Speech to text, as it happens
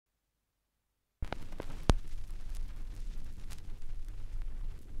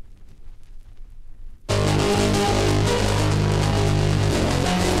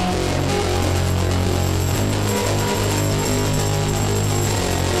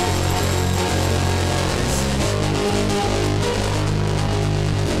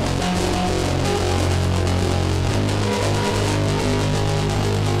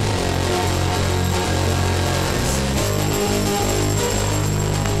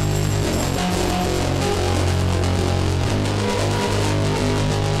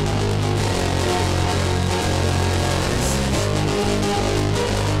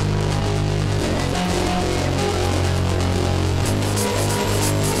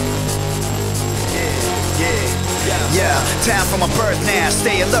Yeah, time for my birth now,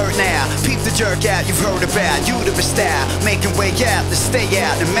 stay alert now. Peep the jerk out, you've heard about. You the style, making way out to stay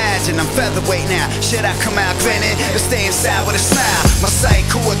out. Imagine I'm featherweight now. Should I come out grinning or stay inside with a smile? My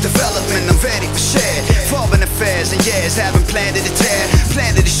psycho development, I'm ready for shit. Foreign affairs and years, haven't planted a tear,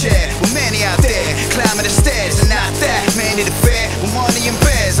 planted a share. With many out there, climbing the stairs and not that. Many the fair, with money and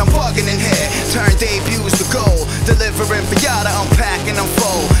bears, I'm bugging in here. Turn debuts to gold, delivering for y'all to unpack and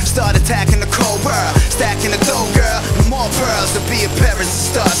unfold. Start attacking the cold world, stacking the dough, girl. More pearls to be a parent,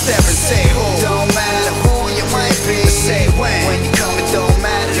 start staring, say who. Don't matter who you might be, say when you come it don't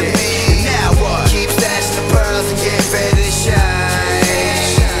matter to me. Now what? Keep stashing the pearls and get ready to shine.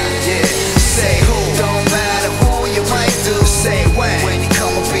 Yeah, say who. Don't matter who you might do, say when you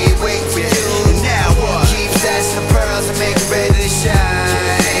come I'll be waiting for you. Now what? Keep stashing the pearls and make it ready to shine.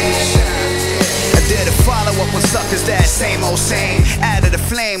 I did a follow-up on suckers, that same old same. Added a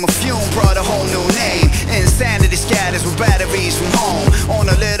flame, a fume, brought a whole new name. Insanity scatters with batteries from home. On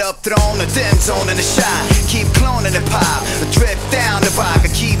a lit up throne, a dim zone in the shot. Keep cloning the pop, a drip down the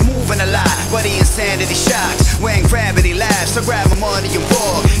vodka. Keep moving a lot, but the insanity shocks. When gravity laughs, I grab my money and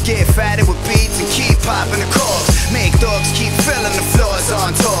walk. Get fatted with beats and keep popping the corks. Make dogs keep filling the floors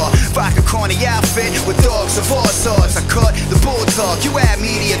on tour. Rock a corny outfit with dogs of all sorts. I cut the bull talk, you add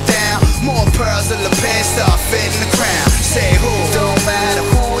media down. More pearls in the pen, start fitting the crown. Say who, don't matter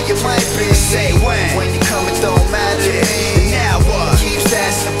who you might be. Say when you come it don't matter to me. Now what? Keep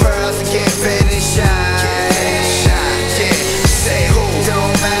stashing the pearls and get ready to shine. Yeah, say who,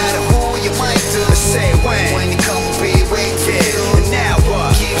 don't matter who you might do. Say when you come I'll be waiting for you. Now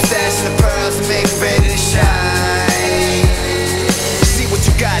what? Keep stashing the pearls and make it ready to shine. See what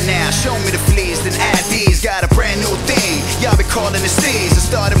you got now, show me the fleas, then add these. Got a brand new thing, y'all be calling the seas. It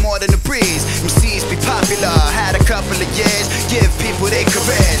started more than a breeze. MCs be popular, had a couple of years. Give people their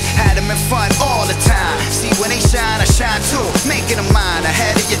careers, had them in fun all the time. See when they shine, I shine too. Making them mine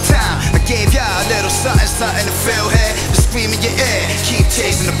ahead of your time. I gave y'all a little something, something to feel here. To scream in your ear, keep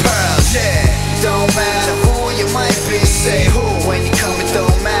chasing the pearls, yeah. Don't matter who you might be, say who. When you come it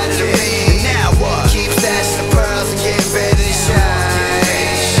don't matter